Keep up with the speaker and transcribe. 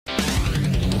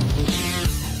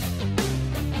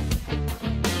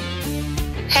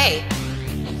Hey,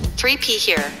 3P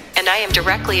here, and I am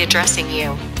directly addressing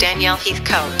you, Danielle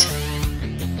Heathcote.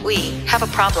 We have a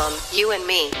problem, you and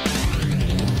me.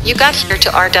 You got here to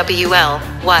RWL,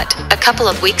 what, a couple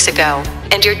of weeks ago,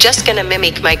 and you're just gonna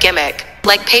mimic my gimmick,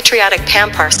 like Patriotic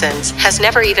Parsons has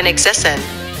never even existed.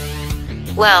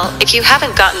 Well, if you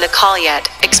haven't gotten a call yet,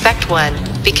 expect one,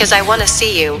 because I wanna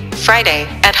see you, Friday,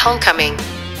 at homecoming.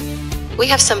 We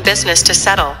have some business to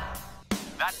settle.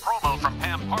 That promo from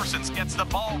Parsons gets the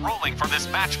ball rolling for this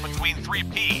match between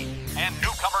 3P and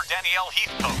newcomer Danielle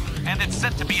Heathcote, and it's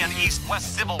set to be an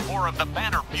East-West civil war of the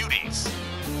banner Beauties.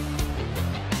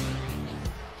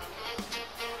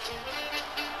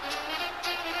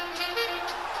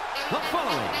 The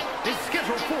following is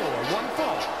scheduled for one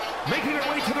fall, making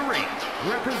her way to the ring,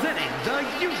 representing the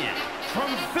Union from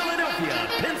Philadelphia,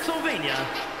 Pennsylvania,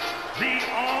 the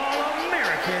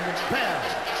All-American Belle,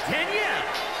 Danielle.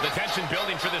 The tension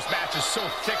building for this match is so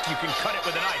thick you can cut it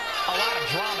with a knife. A lot of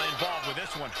drama involved with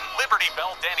this one. Liberty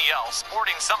Belle Danielle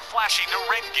sporting some flashy new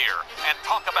ring gear, and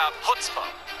talk about chutzpah,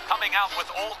 coming out with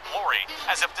Old Glory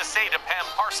as if to say to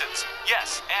Parsons,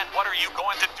 yes, and what are you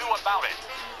going to do about it?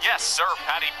 Yes, sir,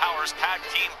 Patty Power's tag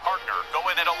team partner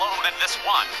going it alone in this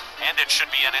one, and it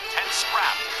should be an intense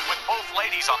scrap with both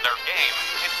ladies on their game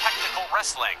in technical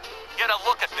wrestling. Get a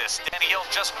look at this, Danielle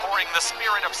just pouring the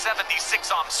spirit of 76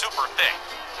 on super thick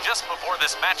just before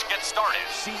this match gets started.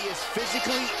 She is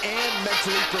physically and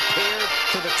mentally prepared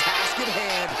for the task at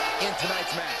hand in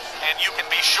tonight's match. And you can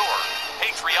be sure,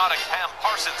 Patriotic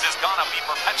Parsons is gonna be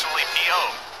perpetually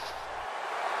PO'd.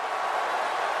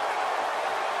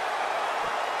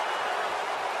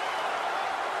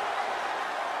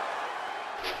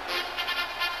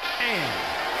 And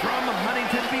from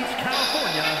Huntington Beach,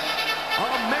 California,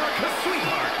 America's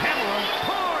sweetheart, Pamela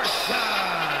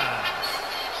Parsons.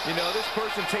 You know, this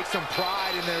person takes some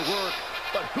pride in their work,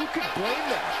 but who could blame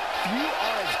them? Few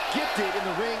are as gifted in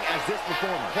the ring as this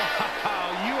performer. Wow,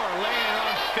 you are laying it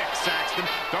on thick, Saxton.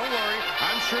 Don't worry,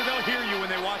 I'm sure they'll hear you when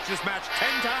they watch this match 10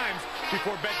 times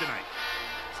before bed tonight.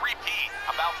 3P,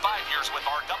 about 5 years with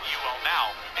RWL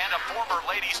now, and a former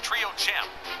ladies trio champ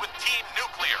with Team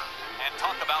Nuclear. And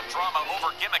talk about drama over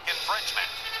gimmick infringement.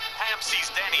 Pam sees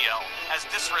Danielle as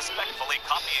disrespectfully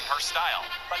copying her style.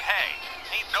 But hey,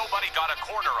 ain't nobody got a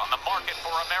quarter on the market for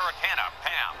Americana,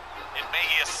 Pam. It may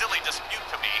be a silly dispute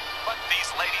to me, but these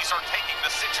ladies are taking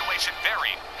the situation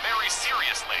very, very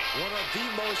seriously. One of the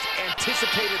most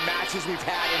anticipated matches we've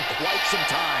had in quite some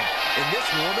time. And this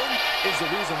woman is the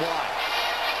reason why.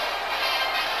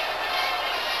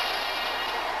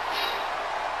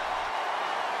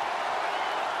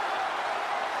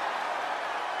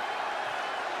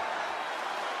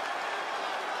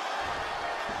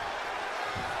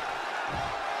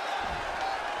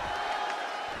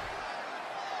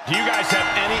 Do you guys have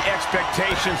any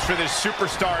expectations for this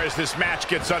superstar as this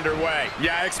match gets underway?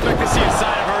 Yeah, I expect to see a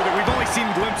side of her that we've only seen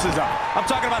glimpses of. I'm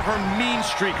talking about her mean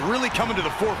streak really coming to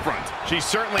the forefront. She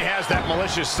certainly has that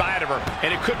malicious side of her,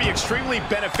 and it could be extremely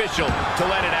beneficial to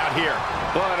let it out here.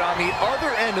 But on the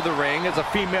other end of the ring is a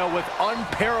female with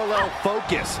unparalleled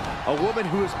focus. A woman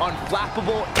who is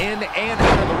unflappable in and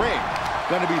out of the ring.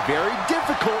 Going to be very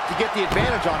difficult to get the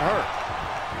advantage on her.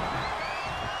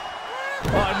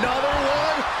 Another one.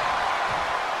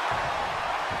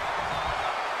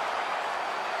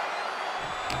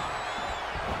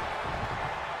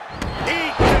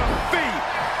 Eat defeat.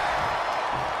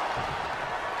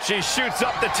 She shoots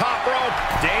up the top rope.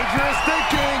 Dangerous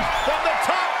thinking From the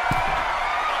top.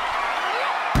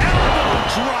 Elbow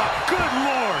drop. Good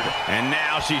Lord. And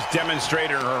now she's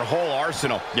demonstrated her whole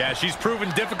arsenal. Yeah, she's proven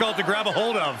difficult to grab a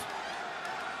hold of.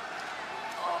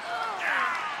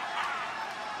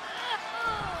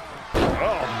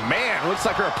 Oh, man. Looks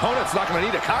like her opponent's not going to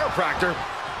need a chiropractor.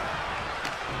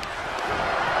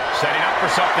 Setting up for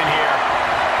something here.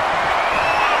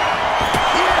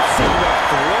 Yes, in the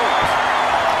throat.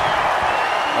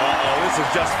 Uh-oh, this is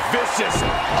just vicious.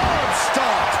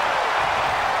 Unstopped.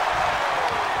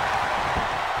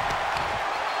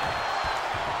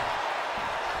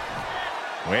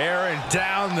 Wearing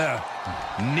down the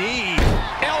knee.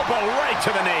 Elbow right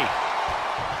to the knee.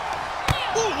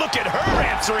 Ooh, look at her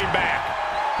answering back.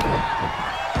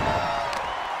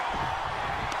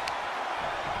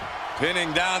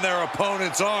 Pinning down their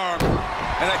opponent's arm,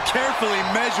 and a carefully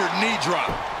measured knee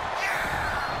drop.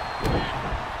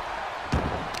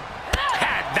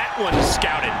 Had that one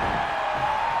scouted.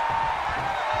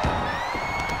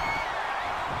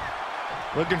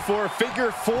 Looking for a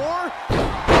figure four.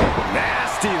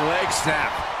 Nasty leg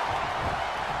snap.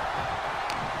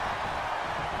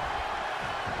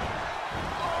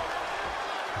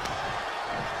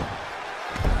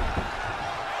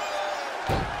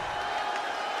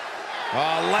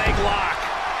 Leg lock.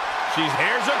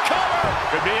 Here's a cover.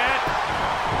 Could be it.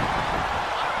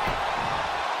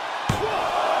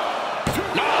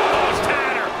 Almost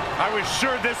had her. I was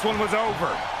sure this one was over.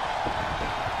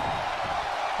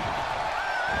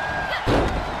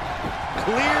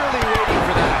 Clearly waiting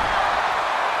for that.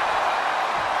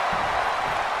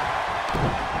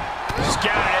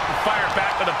 Scouted it and fired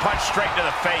back with a punch straight to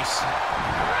the face.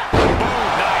 Boom,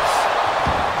 nice.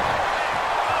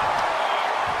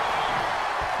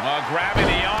 Grabbing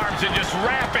the arms and just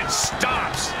rapid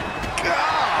stops.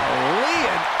 Golly,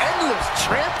 an endless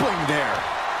trampling there.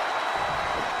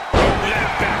 Oh, that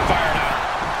backfired out.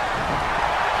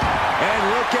 And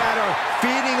look at her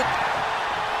feeding.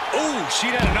 Ooh,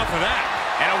 she'd had enough of that.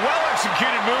 And a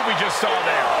well-executed move we just saw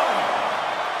there.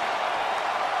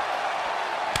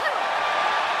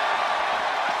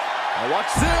 Now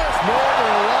watch this,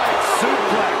 Northern Lights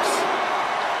suplex.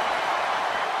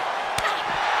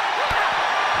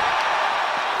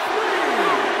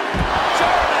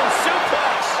 German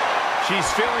suplex. She's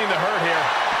feeling the hurt here.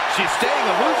 She's staying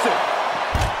elusive.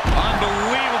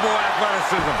 Unbelievable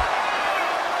athleticism.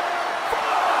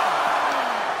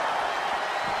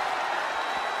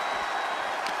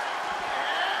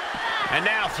 And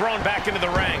now thrown back into the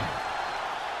ring.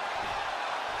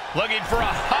 Looking for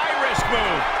a high-risk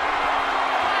move.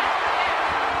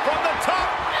 From the top.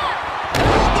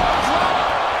 Elbow drop.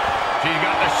 She's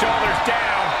got the shoulders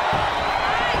down.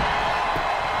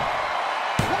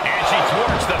 And she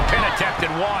thwarts the pin attempt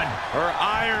and one. Her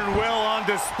iron will on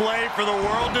display for the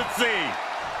world to see.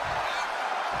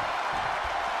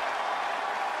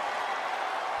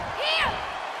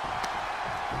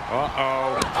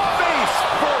 Uh-oh. Face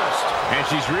first. And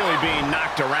she's really being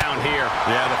knocked around here.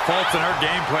 Yeah, the faults in her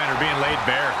game plan are being laid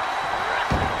bare.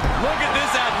 Look at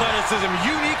this athleticism.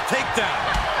 Unique takedown.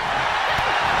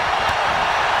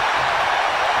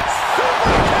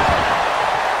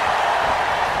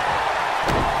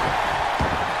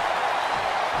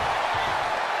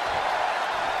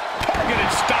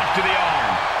 Targeted stop to the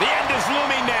arm. The end is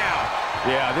looming now.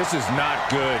 Yeah, this is not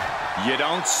good. You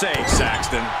don't say,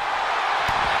 Saxton.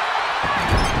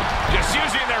 Just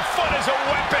using their foot as a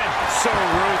weapon. So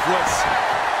ruthless.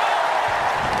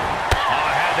 Oh,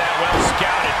 had that well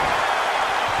scouted.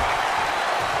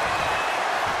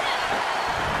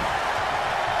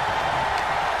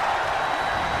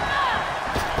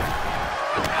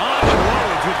 On the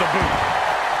roads with the boot.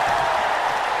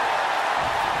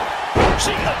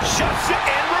 She adjusts it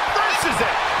and reverses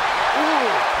it. Ooh.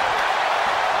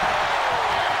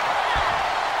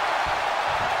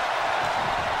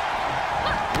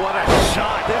 What a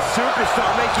shot. This superstar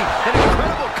making an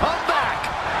incredible comeback.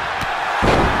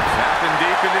 Tapping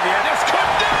deep into the end. This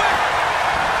could do it.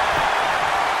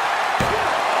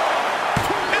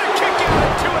 And a kick out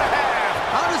at 2.5.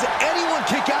 How does anyone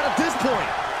kick out at this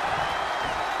point?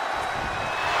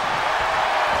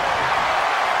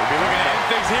 We'll be looking to end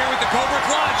things here with the Cobra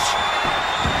Clutch.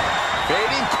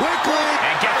 Fading quickly.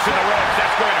 And gets to the ropes.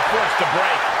 That's going to force the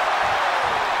break.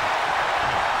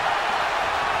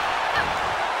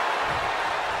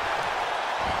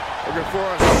 Looking for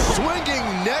a swinging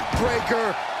neck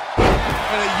breaker.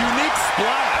 And a unique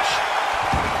splash.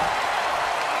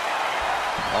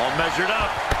 All measured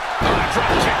up.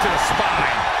 Drop kick to the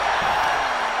spine.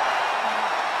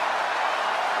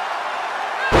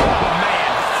 Oh,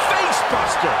 man. Face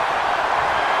buster.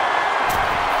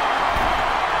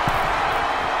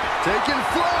 Taking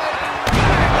flight.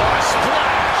 What a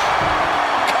splash.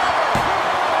 Cover.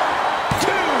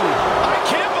 2. I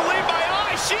can't believe my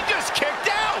eyes. She just kicked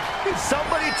out. Can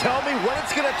somebody tell me what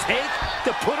it's going to take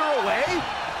to put her away?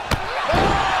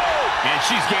 And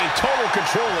she's gained total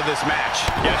control of this match.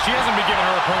 Yeah, she hasn't been giving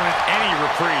her opponent any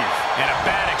reprieve. And a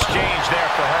bad exchange there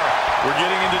for her. We're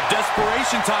getting into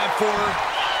desperation time for her.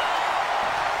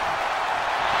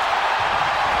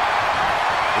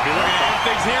 We'll be looking to end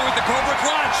things here with the Cobra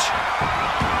Clutch.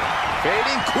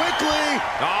 Fading quickly.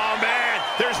 Oh, man,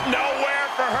 there's nowhere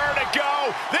for her to go.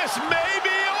 This may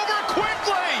be over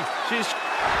quickly. She's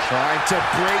trying to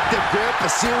break the grip. A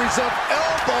series of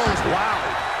elbows.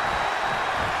 Wow.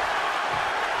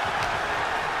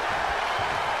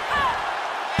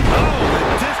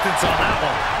 On that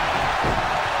one.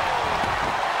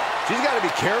 She's got to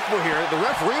be careful here. The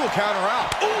referee will count her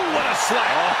out. Ooh, what a slap.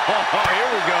 Oh, here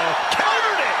we go.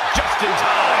 Countered it just in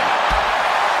time.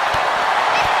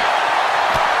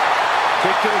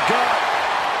 Kick to the gut.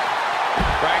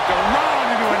 Cracked around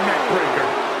into a neck breaker.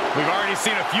 We've already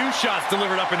seen a few shots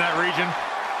delivered up in that region.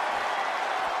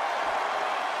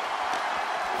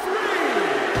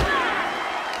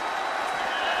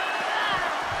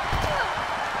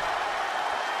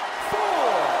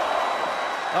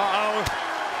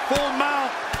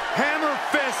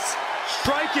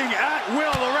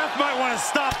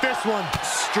 this one.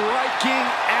 Striking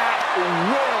at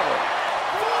will.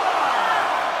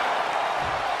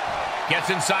 Gets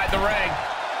inside the ring.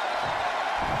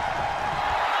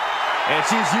 And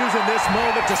she's using this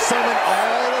moment to summon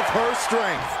all of her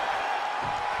strength.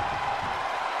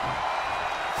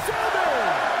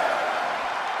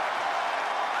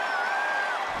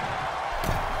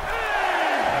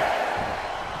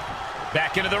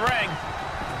 Back into the ring.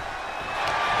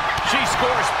 She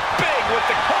scores big with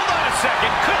the... Hold on a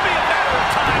second. Could be a matter of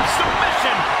time.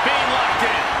 Submission being locked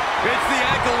in. It's the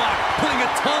ankle lock, putting a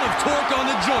ton of torque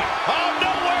on the joint. Oh,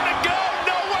 nowhere to go.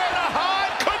 Nowhere to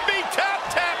hide. Could be tap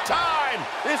time.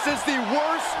 This is the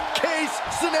worst case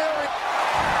scenario.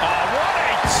 Oh, what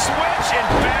a switch in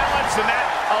balance, and that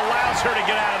allows her to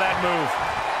get out of that move.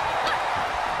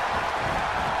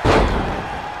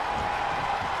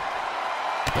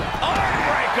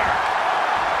 Armbreaker.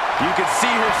 You can see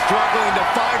her struggling to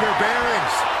find her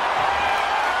bearings.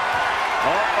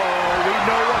 Uh-oh, we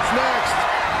know what's next.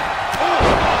 Oh,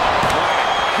 my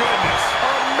goodness.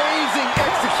 Amazing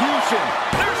execution.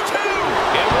 There's two.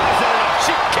 It wasn't enough.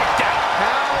 She kicked out.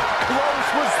 How close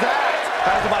was that?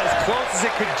 That was about as close as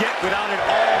it could get without it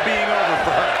all being over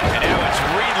for her. And now it's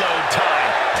reload time.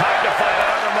 Time to find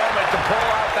another moment to pull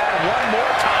out that one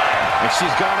more time. And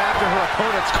she's gone after her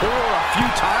opponent's core a few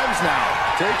times now.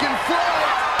 Taking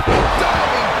flight.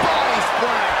 Diving body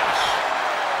splash.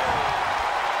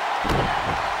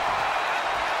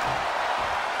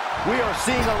 We are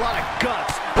seeing a lot of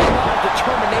guts, a lot of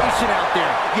determination out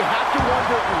there. You have to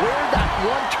wonder where that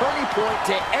one turning point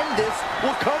to end this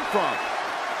will come from.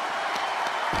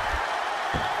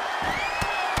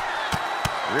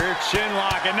 Rear chin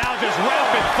lock, and now just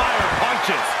rapid fire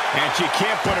punches. And she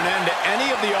can't put an end to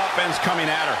any of the offense coming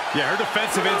at her. Yeah, her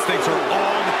defensive instincts are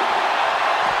on.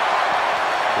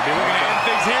 We'll be looking to end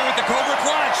things here with the Cobra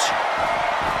Clutch.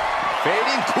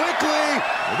 Fading quickly.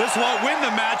 Well, this won't win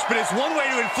the match, but it's one way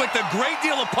to inflict a great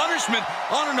deal of punishment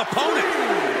on an opponent.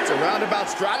 It's a roundabout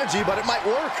strategy, but it might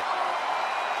work.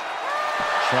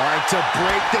 Trying to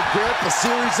break the grip, a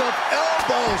series of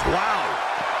elbows. Wow.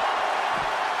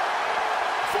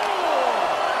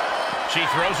 She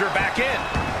throws her back in.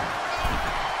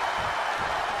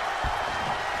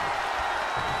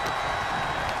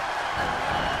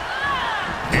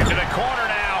 Into the corner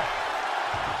now.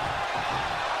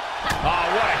 Oh,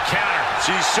 what a counter.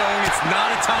 She's showing it's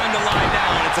not a time to lie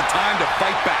down. It's a time to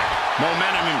fight back.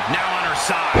 Momentum now on her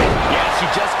side. Yeah,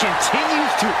 she just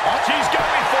continues to... She's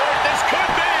going for it. This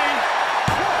could be.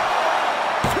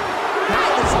 How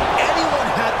does anyone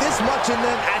have this much in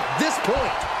them at this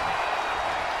point?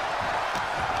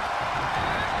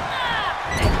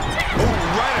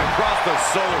 Across the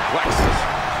solar plexus.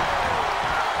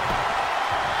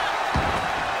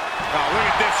 Oh, look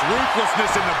at this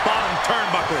ruthlessness in the bottom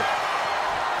turnbuckle.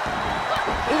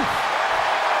 Oof.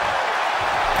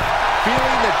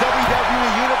 Feeling the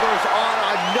WWE Universe on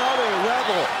another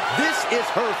level. This is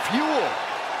her fuel.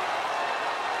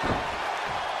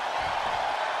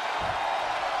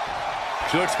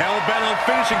 She looks hell-bent on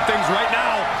finishing things right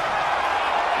now.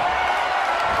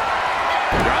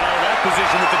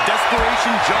 Position with the desperation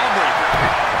jawbreaker.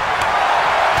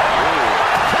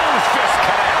 Close fist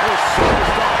cut out. Her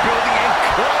superstar building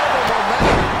incredible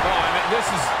momentum. Oh, and this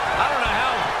is, I don't know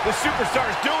how the superstar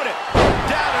is doing it.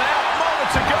 Down and out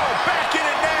moments ago. Back in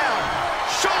it now.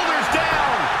 Shoulders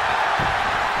down.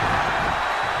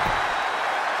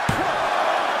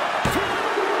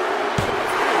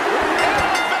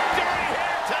 Victory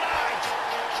here tonight.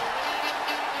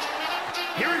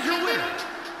 Here is your winner,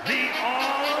 the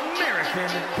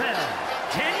All-American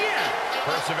Danielle.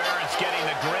 Perseverance getting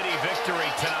the gritty victory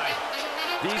tonight.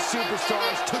 These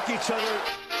superstars took each other.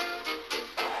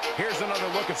 Here's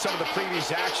another look at some of the previous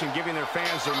action, giving their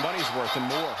fans their money's worth and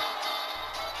more.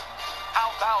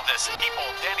 How about this, people?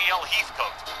 Danielle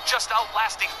Heathcote just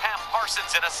outlasting Pam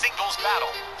Parsons in a singles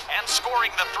battle and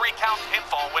scoring the 3-count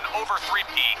pinfall when over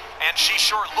 3P, and she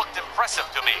sure looked impressive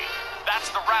to me.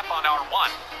 That's the wrap on our one.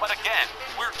 But again,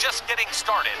 we're just getting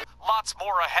started. Lots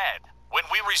more ahead when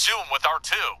we resume with our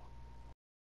two.